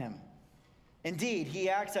concern him. Indeed, he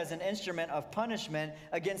acts as an instrument of punishment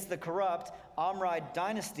against the corrupt Omride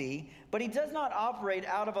dynasty, but he does not operate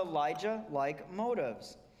out of Elijah-like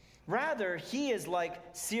motives. Rather, he is like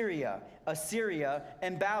Syria, Assyria,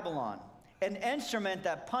 and Babylon, an instrument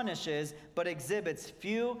that punishes but exhibits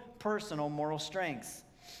few personal moral strengths.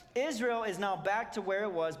 Israel is now back to where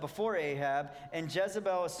it was before Ahab and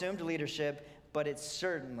Jezebel assumed leadership, but it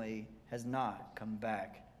certainly has not come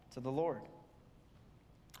back to the Lord.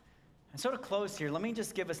 And so to close here, let me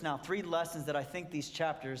just give us now 3 lessons that I think these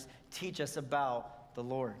chapters teach us about the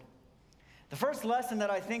Lord. The first lesson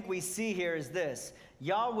that I think we see here is this: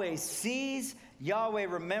 Yahweh sees, Yahweh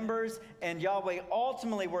remembers, and Yahweh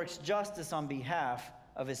ultimately works justice on behalf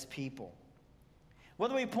of his people.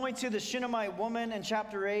 Whether we point to the Shunammite woman in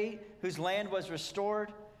chapter 8, whose land was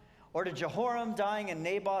restored, or to Jehoram dying in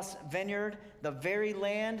Naboth's vineyard, the very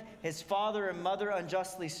land his father and mother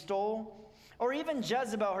unjustly stole, or even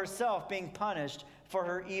Jezebel herself being punished for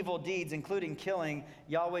her evil deeds, including killing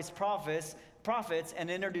Yahweh's prophets and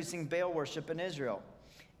introducing Baal worship in Israel.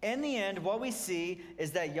 In the end, what we see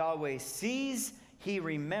is that Yahweh sees, he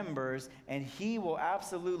remembers, and he will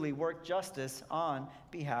absolutely work justice on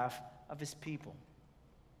behalf of his people.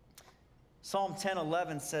 Psalm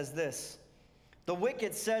 10:11 says this: "The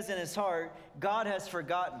wicked says in his heart, God has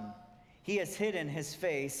forgotten. He has hidden his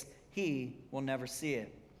face. He will never see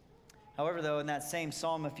it." However, though, in that same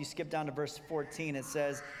psalm, if you skip down to verse 14, it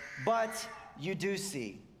says, "But you do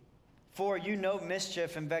see, for you know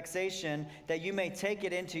mischief and vexation, that you may take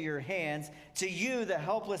it into your hands. To you the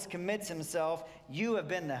helpless commits himself. You have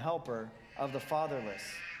been the helper of the fatherless."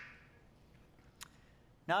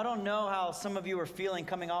 Now, I don't know how some of you are feeling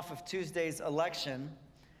coming off of Tuesday's election,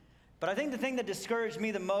 but I think the thing that discouraged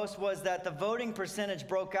me the most was that the voting percentage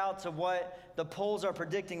broke out to what the polls are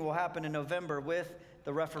predicting will happen in November with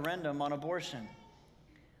the referendum on abortion,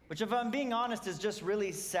 which, if I'm being honest, is just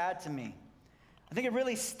really sad to me. I think it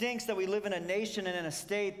really stinks that we live in a nation and in a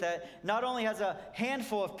state that not only has a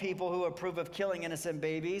handful of people who approve of killing innocent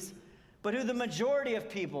babies, but who the majority of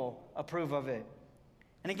people approve of it.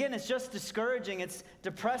 And again, it's just discouraging. It's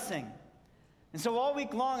depressing. And so all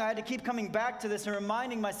week long, I had to keep coming back to this and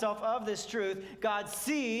reminding myself of this truth. God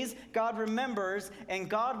sees, God remembers, and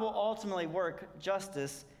God will ultimately work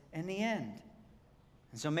justice in the end.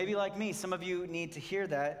 And so maybe like me, some of you need to hear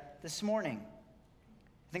that this morning.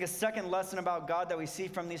 I think a second lesson about God that we see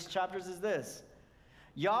from these chapters is this: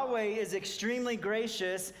 Yahweh is extremely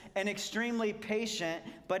gracious and extremely patient,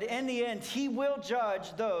 but in the end, he will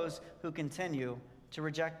judge those who continue to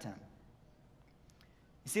reject him.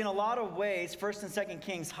 You see, in a lot of ways, 1st and 2nd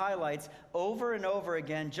Kings highlights over and over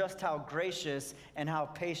again just how gracious and how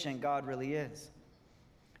patient God really is.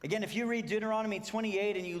 Again, if you read Deuteronomy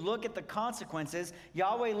 28 and you look at the consequences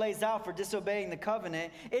Yahweh lays out for disobeying the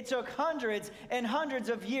covenant, it took hundreds and hundreds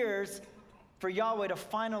of years for Yahweh to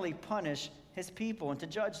finally punish his people and to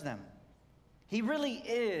judge them. He really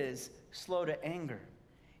is slow to anger.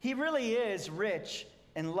 He really is rich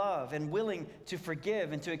in love and willing to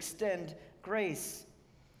forgive and to extend grace.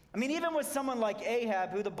 I mean, even with someone like Ahab,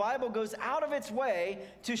 who the Bible goes out of its way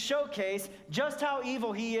to showcase just how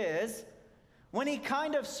evil he is, when he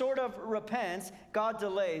kind of sort of repents, God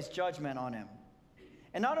delays judgment on him.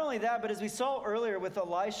 And not only that, but as we saw earlier with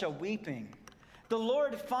Elisha weeping, the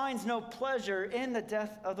Lord finds no pleasure in the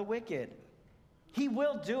death of the wicked. He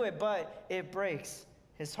will do it, but it breaks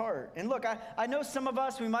his heart. And look, I know some of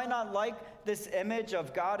us, we might not like this image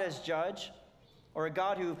of God as judge or a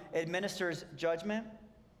God who administers judgment.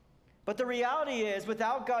 But the reality is,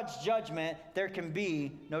 without God's judgment, there can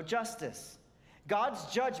be no justice. God's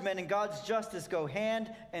judgment and God's justice go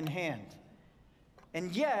hand in hand.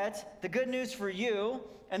 And yet, the good news for you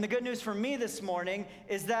and the good news for me this morning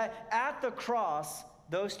is that at the cross,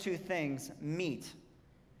 those two things meet.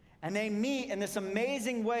 And they meet in this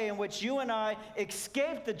amazing way in which you and I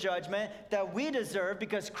escape the judgment that we deserve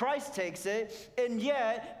because Christ takes it. And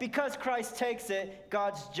yet, because Christ takes it,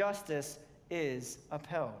 God's justice is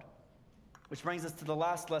upheld. Which brings us to the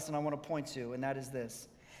last lesson I want to point to, and that is this.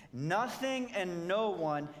 Nothing and no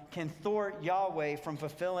one can thwart Yahweh from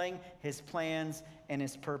fulfilling his plans and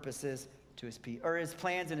his purposes to his people, or his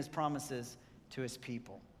plans and his promises to his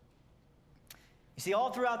people. You see,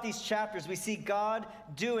 all throughout these chapters, we see God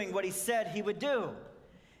doing what he said he would do.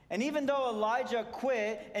 And even though Elijah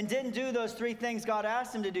quit and didn't do those three things God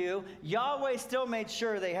asked him to do, Yahweh still made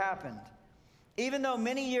sure they happened. Even though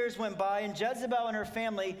many years went by and Jezebel and her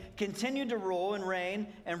family continued to rule and reign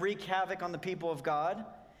and wreak havoc on the people of God,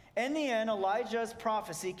 in the end, Elijah's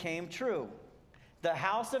prophecy came true. The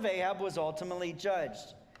house of Ahab was ultimately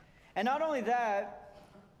judged. And not only that,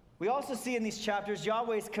 we also see in these chapters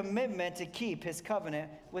Yahweh's commitment to keep his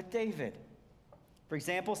covenant with David. For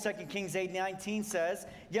example, 2 Kings 8:19 says,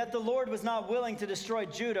 "Yet the Lord was not willing to destroy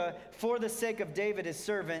Judah for the sake of David his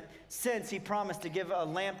servant, since he promised to give a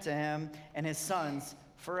lamp to him and his sons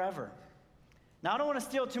forever." Now, I don't want to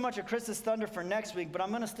steal too much of Chris's thunder for next week, but I'm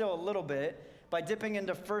going to steal a little bit by dipping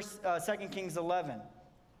into 2 Kings 11.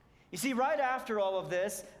 You see, right after all of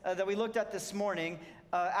this that we looked at this morning,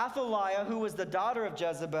 Athaliah, who was the daughter of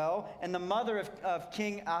Jezebel and the mother of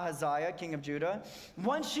King Ahaziah, king of Judah,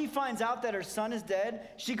 once she finds out that her son is dead,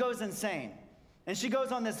 she goes insane. And she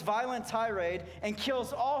goes on this violent tirade and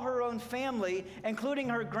kills all her own family, including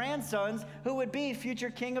her grandsons, who would be future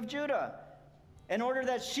king of Judah, in order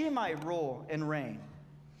that she might rule and reign.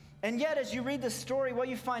 And yet, as you read the story, what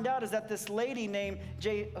you find out is that this lady named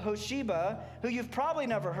Jehosheba, who you've probably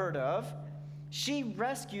never heard of, she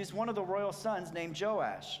rescues one of the royal sons named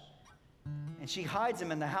Joash. And she hides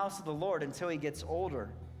him in the house of the Lord until he gets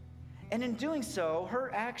older. And in doing so,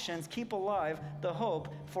 her actions keep alive the hope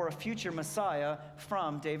for a future Messiah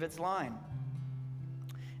from David's line.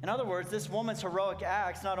 In other words, this woman's heroic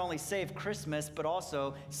acts not only save Christmas, but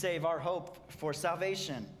also save our hope for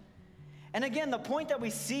salvation. And again, the point that we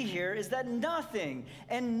see here is that nothing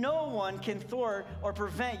and no one can thwart or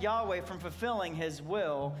prevent Yahweh from fulfilling his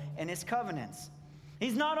will and his covenants.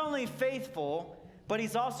 He's not only faithful, but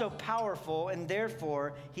he's also powerful, and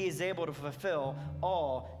therefore he is able to fulfill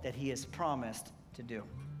all that he has promised to do.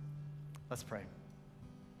 Let's pray.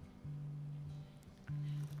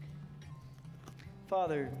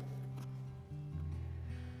 Father,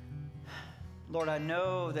 Lord, I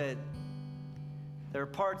know that there are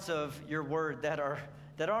parts of your word that are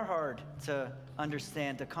hard to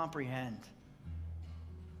understand, to comprehend.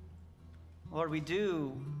 Lord, we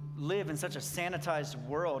do live in such a sanitized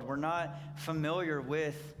world. We're not familiar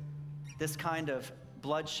with this kind of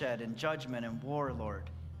bloodshed and judgment and war, Lord.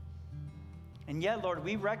 And yet, Lord,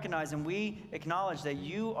 we recognize and we acknowledge that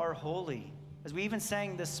you are holy. As we even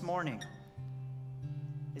sang this morning,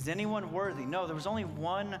 is anyone worthy? No, there was only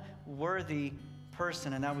one worthy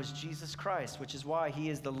person, and that was Jesus Christ, which is why he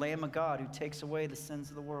is the Lamb of God who takes away the sins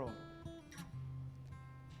of the world.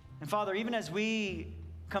 And Father, even as we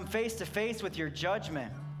come face to face with your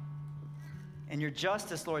judgment and your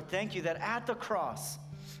justice, Lord, thank you that at the cross,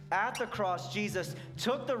 Jesus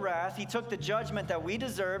took the wrath, he took the judgment that we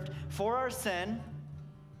deserved for our sin,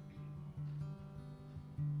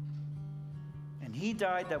 and he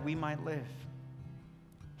died that we might live.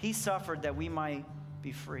 He suffered that we might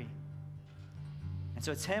be free. And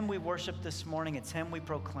so it's him we worship this morning, it's him we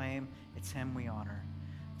proclaim, it's him we honor.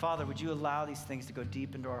 Father, would you allow these things to go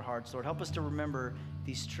deep into our hearts, Lord? Help us to remember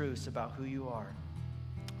these truths about who you are.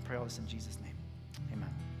 I pray all this in Jesus' name. Amen.